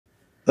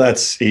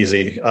That's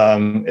easy.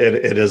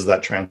 It is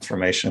that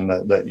transformation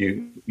that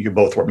you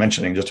both were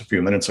mentioning just a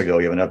few minutes ago,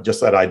 even of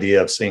just that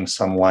idea of seeing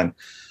someone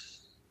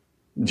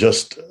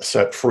just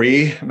set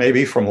free,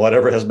 maybe from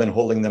whatever has been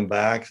holding them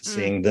back,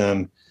 seeing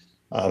them,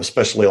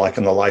 especially like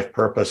in the life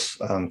purpose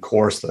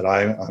course that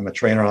I'm a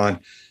trainer on,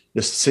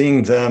 just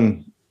seeing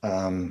them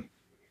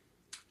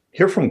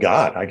hear from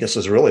God, I guess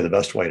is really the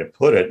best way to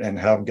put it, and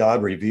have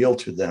God reveal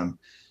to them,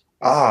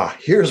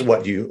 here's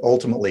what you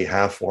ultimately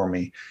have for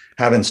me,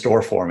 have in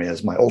store for me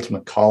as my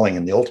ultimate calling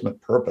and the ultimate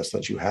purpose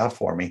that you have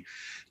for me,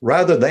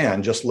 rather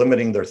than just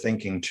limiting their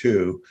thinking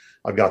to,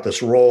 I've got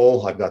this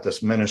role, I've got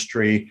this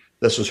ministry,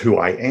 this is who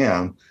I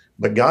am.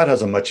 But God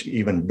has a much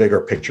even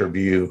bigger picture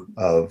view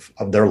of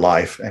their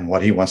life and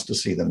what he wants to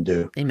see them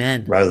do.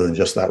 Amen. Rather than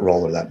just that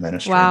role or that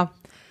ministry. Wow.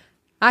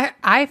 I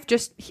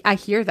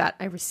hear that.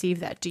 I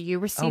receive that. Do you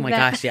receive that? Oh my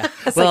gosh, yeah.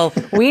 Well,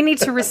 we need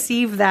to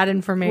receive that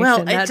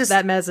information,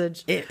 that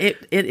message. It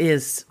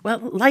is,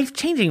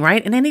 life-changing,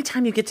 right? And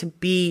anytime you get to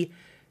be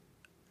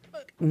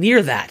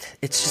near that,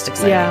 it's just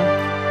exciting.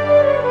 Yeah.